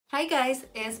Hi guys,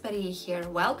 it's Maria here.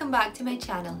 Welcome back to my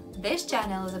channel. This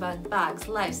channel is about bags,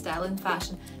 lifestyle and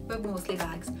fashion, but mostly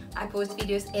bags. I post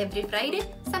videos every Friday,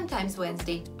 sometimes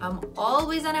Wednesday. I'm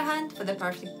always on a hunt for the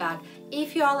perfect bag.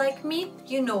 If you are like me,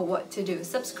 you know what to do.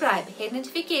 Subscribe, hit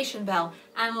notification bell,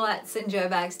 and let's enjoy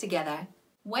bags together.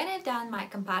 When I've done my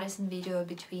comparison video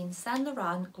between Saint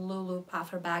Laurent Loulou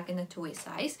puffer bag in a toy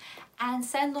size and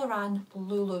Saint Laurent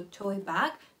Loulou toy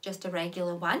bag, just a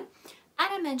regular one, and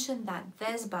I mentioned that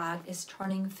this bag is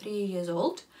turning 3 years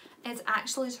old. It's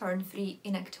actually turned 3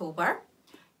 in October.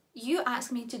 You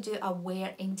asked me to do a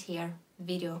wear and tear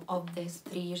video of this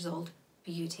 3 years old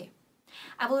beauty.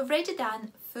 I've already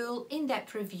done full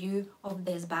in-depth review of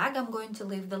this bag. I'm going to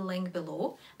leave the link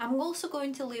below. I'm also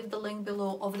going to leave the link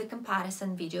below of the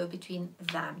comparison video between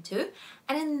them two.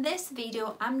 And in this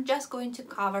video, I'm just going to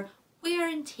cover wear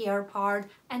and tear part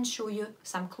and show you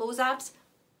some close-ups,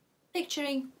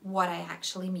 picturing what I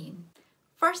actually mean.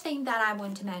 First thing that I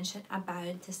want to mention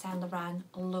about the Saint Laurent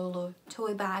Loulou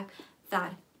toy bag,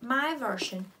 that my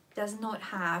version does not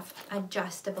have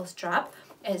adjustable strap.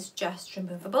 It's just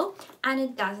removable, and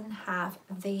it doesn't have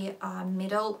the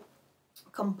middle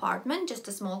compartment, just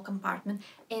a small compartment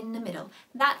in the middle.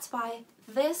 That's why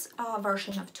this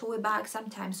version of toy bag,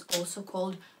 sometimes also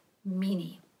called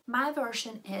mini. My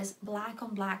version is black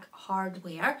on black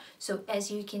hardware, so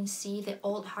as you can see, the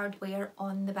old hardware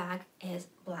on the bag is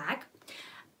black.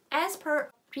 As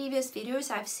per previous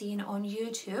videos I've seen on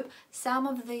YouTube,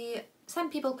 some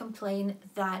people complain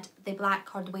that the black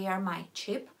hardware might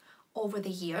chip over the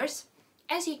years.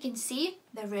 As you can see,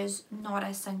 there is not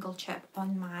a single chip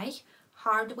on my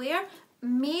hardware.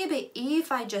 Maybe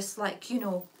if I just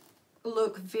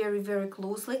look very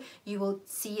closely, you will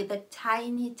see the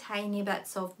tiny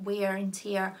bits of wear and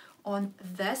tear on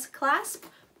this clasp,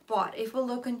 but if we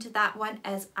look into that one,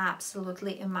 is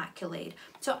absolutely immaculate.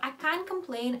 So I can't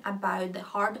complain about the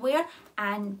hardware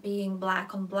and being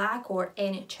black on black or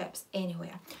any chips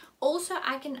anywhere. Also,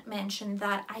 I can mention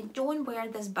that I don't wear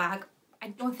this bag, I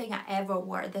don't think I ever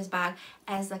wear this bag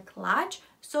as a clutch,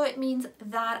 so it means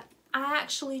that I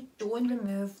actually don't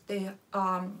remove the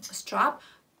strap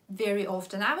very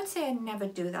often. I would say I never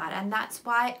do that, and that's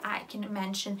why I can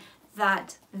mention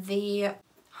that the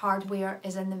hardware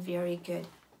is in a very good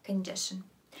condition.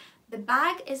 The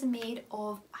bag is made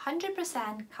of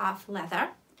 100% calf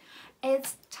leather.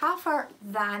 It's tougher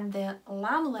than the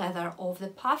lamb leather of the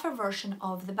puffer version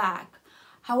of the bag.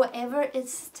 However,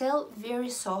 it's still very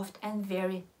soft and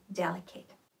very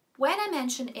delicate. When I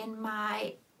mentioned in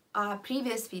my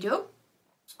previous video,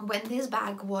 when this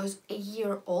bag was a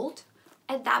year old,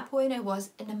 at that point it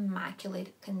was in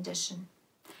immaculate condition.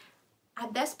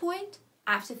 At this point,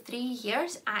 after 3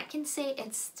 years, I can say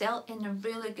it's still in a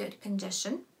really good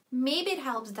condition. Maybe it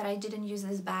helps that I didn't use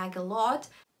this bag a lot.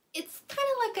 It's kind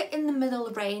of like in the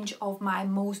middle range of my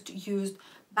most used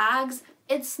bags.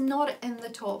 It's not in the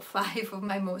top 5 of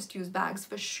my most used bags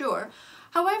for sure.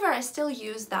 However, I still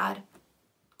use that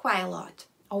quite a lot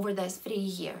over these 3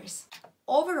 years.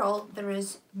 Overall, there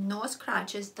is no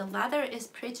scratches. The leather is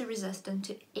pretty resistant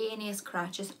to any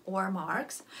scratches or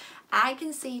marks. I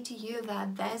can say to you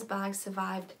that this bag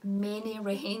survived many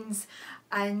rains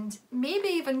and maybe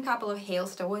even a couple of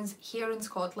hailstones. Here in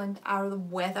Scotland, our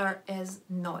weather is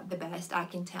not the best, I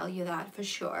can tell you that for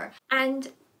sure.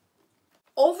 And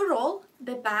overall,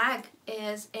 the bag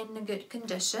is in a good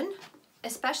condition,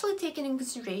 especially taking in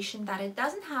consideration that it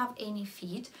doesn't have any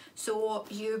feet, so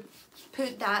you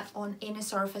put that on any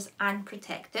surface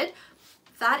unprotected.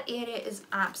 That area is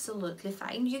absolutely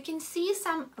fine. You can see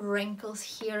some wrinkles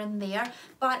here and there,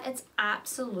 but it's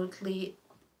absolutely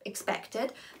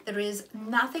expected. There is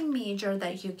nothing major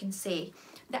that you can say.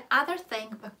 The other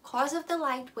thing, because of the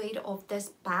light weight of this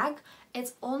bag,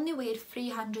 it's only weighed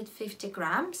 350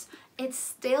 grams, it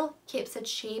still keeps its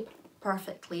shape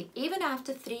perfectly. Even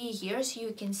after 3 years,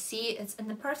 you can see it's in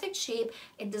the perfect shape,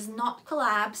 it does not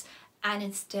collapse, and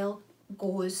it still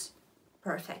goes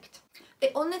perfect.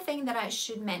 The only thing that I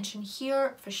should mention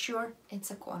here for sure, it's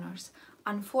the corners.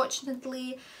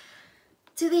 Unfortunately,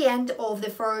 to the end of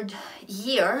the 3rd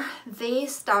year, they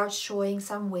start showing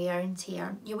some wear and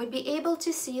tear. You would be able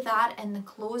to see that in the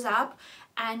close-up,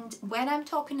 and when I'm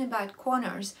talking about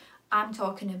corners, I'm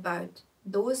talking about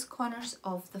those corners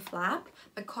of the flap,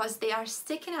 because they are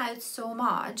sticking out so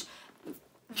much,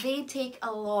 they take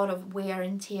a lot of wear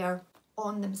and tear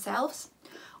on themselves.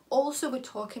 Also, we're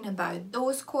talking about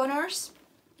those corners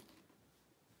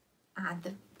at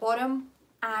the bottom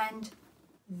and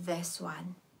this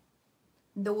one.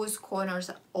 Those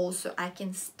corners also,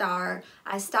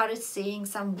 I started seeing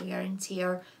some wear and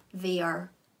tear there,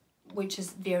 which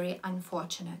is very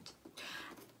unfortunate.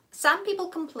 Some people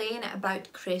complain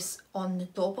about crease on the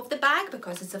top of the bag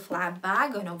because it's a flat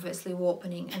bag and obviously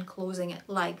opening and closing it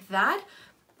like that.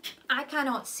 I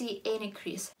cannot see any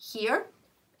crease here.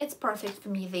 It's perfect for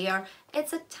me there.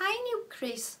 It's a tiny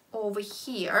crease over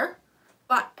here,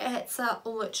 but it's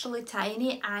literally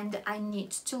tiny and I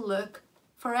need to look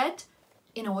for it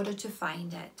in order to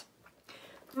find it.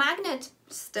 Magnet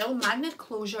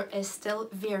closure is still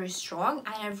very strong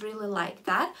and I really like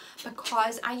that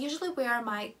because I usually wear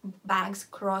my bags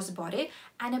crossbody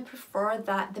and I prefer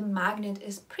that the magnet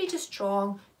is pretty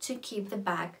strong to keep the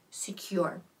bag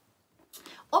secure.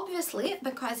 Obviously,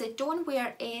 because I don't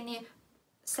wear any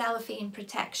cellophane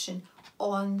protection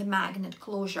on the magnet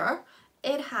closure,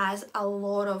 it has a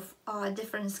lot of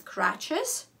different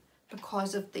scratches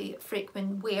because of the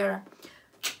frequent wear.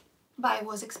 But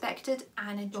was expected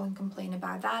and I don't complain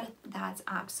about that. That's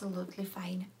absolutely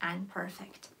fine and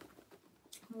perfect.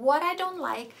 What I don't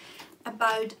like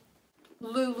about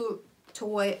Loulou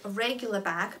toy regular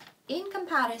bag in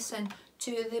comparison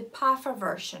to the puffer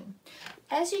version,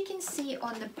 as you can see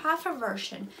on the puffer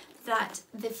version, that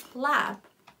the flap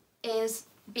is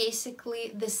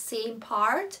basically the same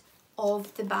part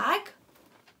of the bag.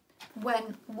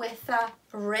 When with a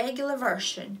regular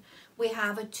version, we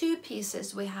have two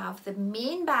pieces. We have the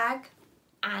main bag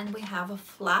and we have a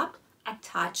flap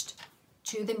attached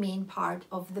to the main part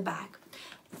of the bag.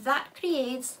 That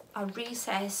creates a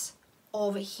recess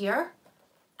over here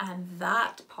and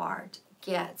that part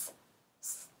gets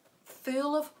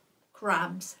full of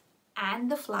crumbs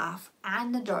and the fluff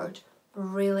and the dirt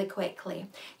really quickly.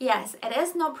 Yes, it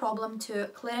is no problem to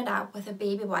clean it up with a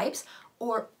baby wipes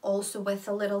or also with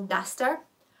a little duster.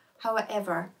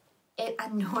 However, it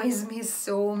annoys me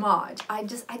so much. I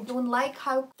don't like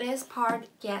how this part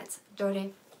gets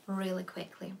dirty really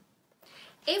quickly.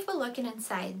 If we're looking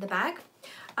inside the bag,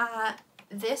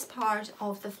 this part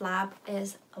of the flap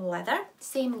is leather,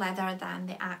 same leather than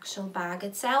the actual bag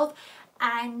itself,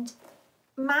 and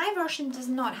my version does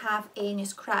not have any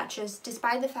scratches,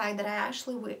 despite the fact that I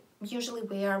actually usually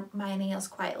wear my nails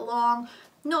quite long.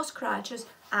 No scratches,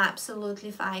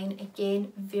 absolutely fine.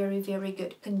 Again, very, very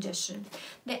good condition.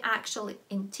 The actual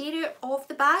interior of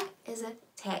the bag is a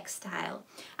textile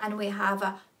and we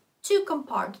have two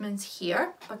compartments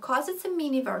here. Because it's a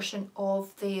mini version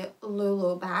of the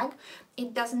Loulou bag,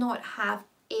 it does not have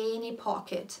any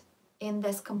pocket in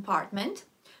this compartment,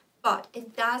 but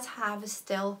it does have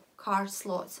still card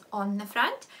slots on the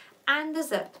front and a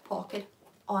zipped pocket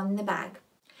on the bag.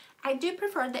 I do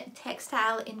prefer the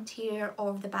textile interior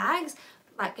of the bags.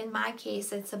 Like in my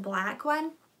case, it's a black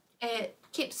one. It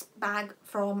keeps bag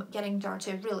from getting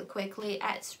dirty really quickly.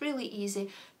 It's really easy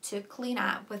to clean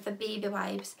up with the baby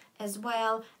wipes as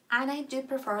well. And I do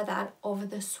prefer that over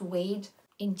the suede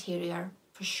interior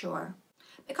for sure.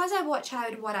 Because I watch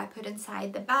out what I put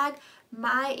inside the bag,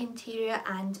 my interior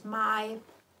and my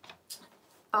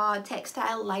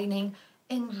textile lining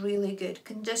in really good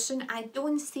condition. I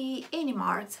don't see any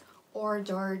marks or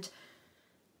dirt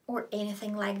or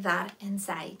anything like that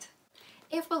inside.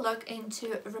 If we look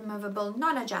into removable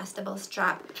non-adjustable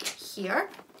strap here,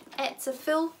 it's a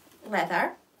full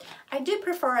leather. I do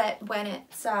prefer it when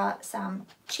it's some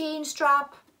chain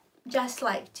strap, just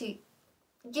like to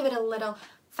give it a little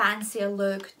fancier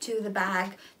look to the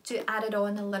bag, to add it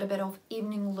on a little bit of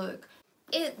evening look.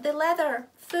 The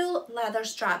full leather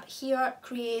strap here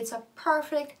creates a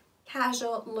perfect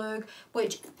casual look,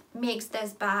 which makes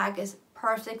this bag a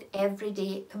perfect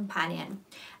everyday companion.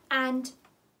 And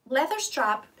leather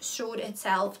strap showed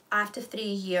itself after 3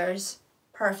 years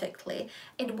perfectly.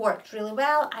 It worked really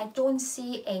well. I don't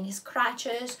see any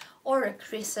scratches or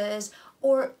creases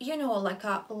or, you know, like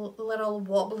a little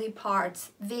wobbly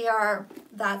parts there.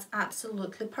 That's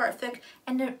absolutely perfect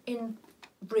and they're in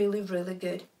really, really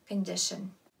good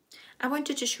condition. I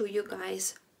wanted to show you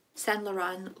guys Saint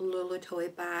Laurent Loulou toy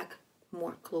bag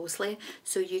more closely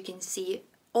so you can see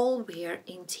all wear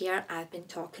and tear I've been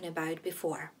talking about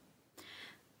before.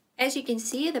 As you can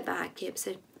see, the bag keeps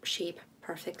its shape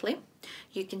perfectly.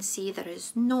 You can see there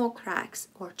is no cracks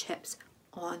or chips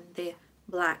on the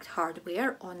black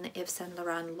hardware on the Yves Saint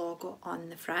Laurent logo on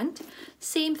the front.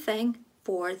 Same thing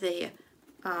for the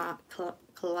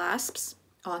clasps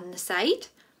on the side.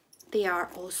 They are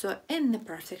also in the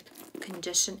perfect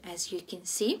condition, as you can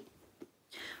see.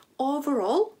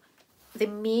 Overall, the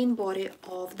main body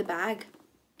of the bag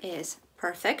is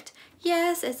perfect.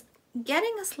 Yes, it's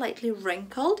getting slightly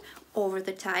wrinkled over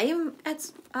the time.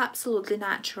 It's absolutely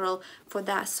natural for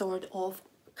that sort of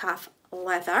cuff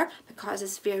leather because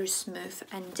it's very smooth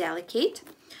and delicate.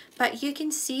 But you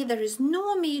can see there is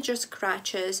no major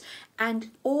scratches, and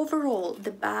overall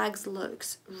the bags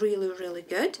looks really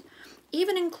good,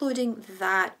 even including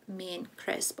that main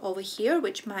crisp over here,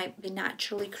 which might be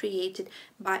naturally created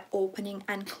by opening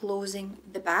and closing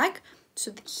the bag.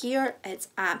 So here it's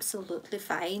absolutely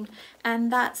fine,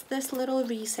 and that's this little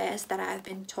recess that I've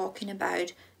been talking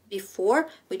about before,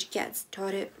 which gets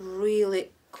dotted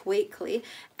really quickly.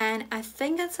 And I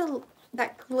think that's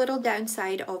that little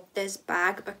downside of this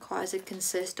bag, because it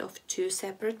consists of two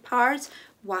separate parts.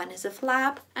 One is a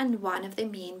flap and one of the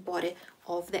main body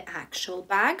of the actual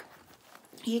bag.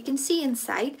 You can see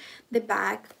inside the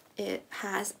bag it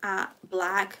has a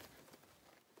black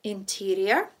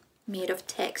interior made of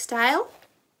textile,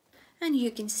 and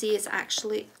you can see it's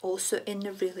actually also in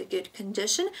a really good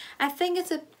condition. I think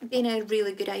it's been a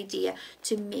really good idea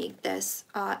to make this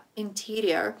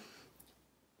interior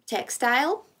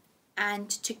textile and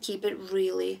to keep it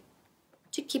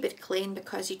clean,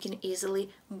 because you can easily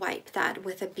wipe that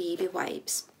with a baby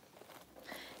wipes.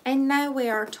 And now we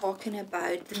are talking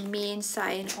about the main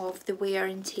sign of the wear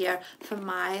and tear for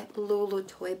my Loulou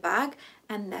toy bag,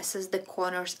 and this is the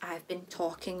corners I've been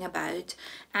talking about.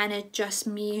 And it's just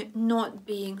me not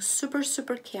being super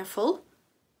careful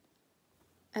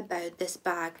about this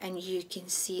bag, and you can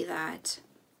see that.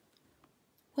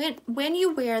 When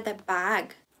you wear the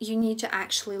bag, you need to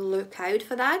actually look out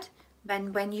for that.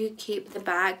 But when you keep the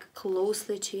bag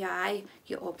closely to your eye,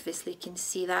 you obviously can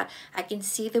see that. I can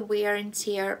see the wear and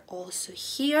tear also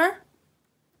here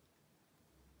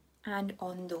and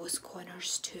on those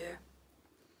corners too.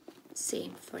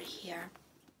 Same for here.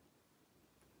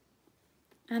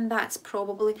 And that's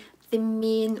probably the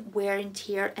main wear and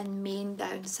tear and main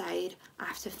downside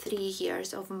after 3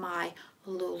 years of my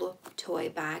Loulou toy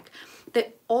bag.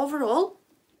 Overall,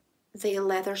 the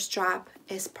leather strap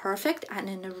is perfect and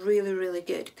in a really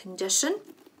good condition.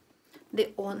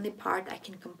 The only part I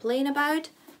can complain about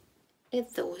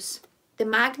is the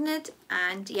magnet,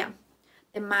 and yeah,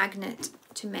 the magnet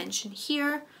to mention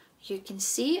here. You can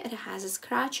see it has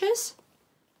scratches,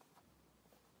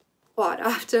 but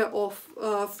after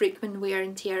frequent wear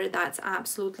and tear, that's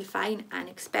absolutely fine and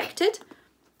expected.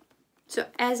 So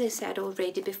as I said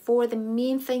already before, the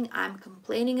main thing I'm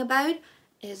complaining about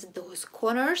is those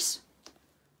corners,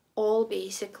 all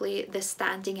basically the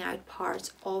standing out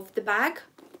parts of the bag,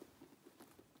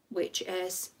 which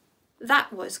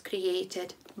was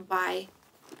created by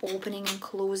opening and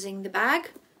closing the bag,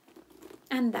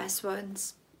 and this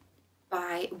one's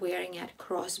by wearing it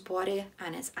crossbody,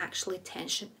 and it's actually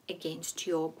tension against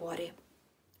your body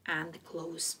and the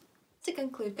clothes. To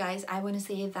conclude, guys, I want to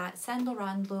say that Saint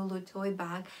Laurent Loulou toy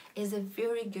bag is a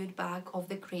very good bag of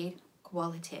the great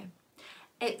quality.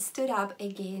 It stood up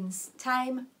against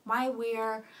time, my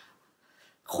wear,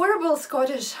 horrible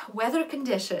Scottish weather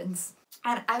conditions,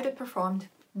 and outperformed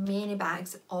many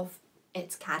bags of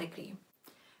its category.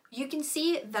 You can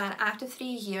see that after 3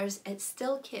 years, it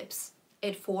still keeps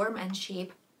its form and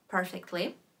shape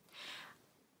perfectly.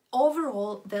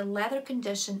 Overall, the leather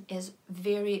condition is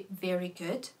very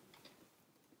good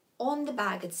on the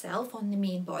bag itself, on the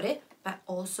main body, but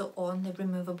also on the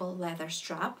removable leather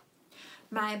strap.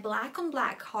 My black on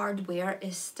black hardware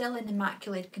is still in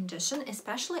immaculate condition,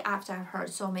 especially after I've heard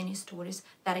so many stories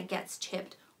that it gets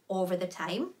chipped over the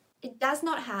time. It does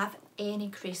not have any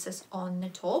creases on the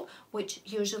top, which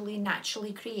usually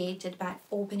naturally created by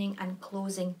opening and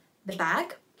closing the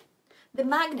bag. The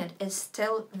magnet is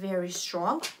still very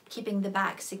strong, keeping the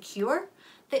bag secure.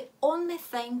 The only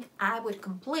thing I would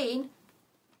complain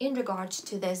in regards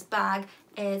to this bag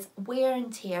is wear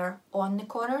and tear on the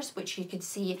corners, which you could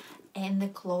see in the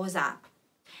close-up.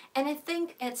 And I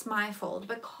think it's my fault,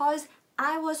 because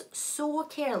I was so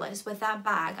careless with that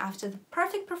bag after the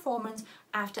perfect performance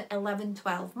after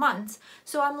 11-12 months.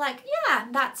 So I'm like, yeah,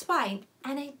 that's fine.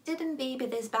 And I didn't baby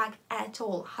this bag at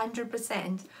all,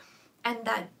 100%. And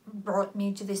that brought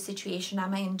me to the situation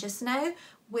I'm in just now,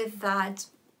 with that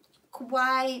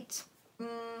quite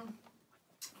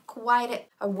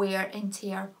a wear and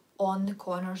tear on the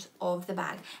corners of the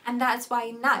bag. And that's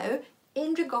why now,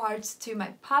 in regards to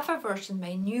my puffer version,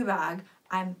 my new bag,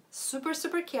 I'm super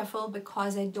careful,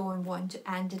 because I don't want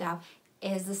to end it up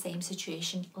as the same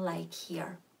situation like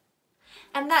here.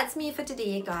 And that's me for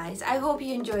today, guys. I hope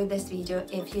you enjoyed this video.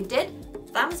 If you did,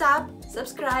 thumbs up,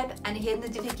 subscribe, and hit the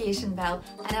notification bell,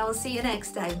 and I will see you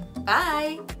next time.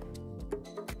 Bye!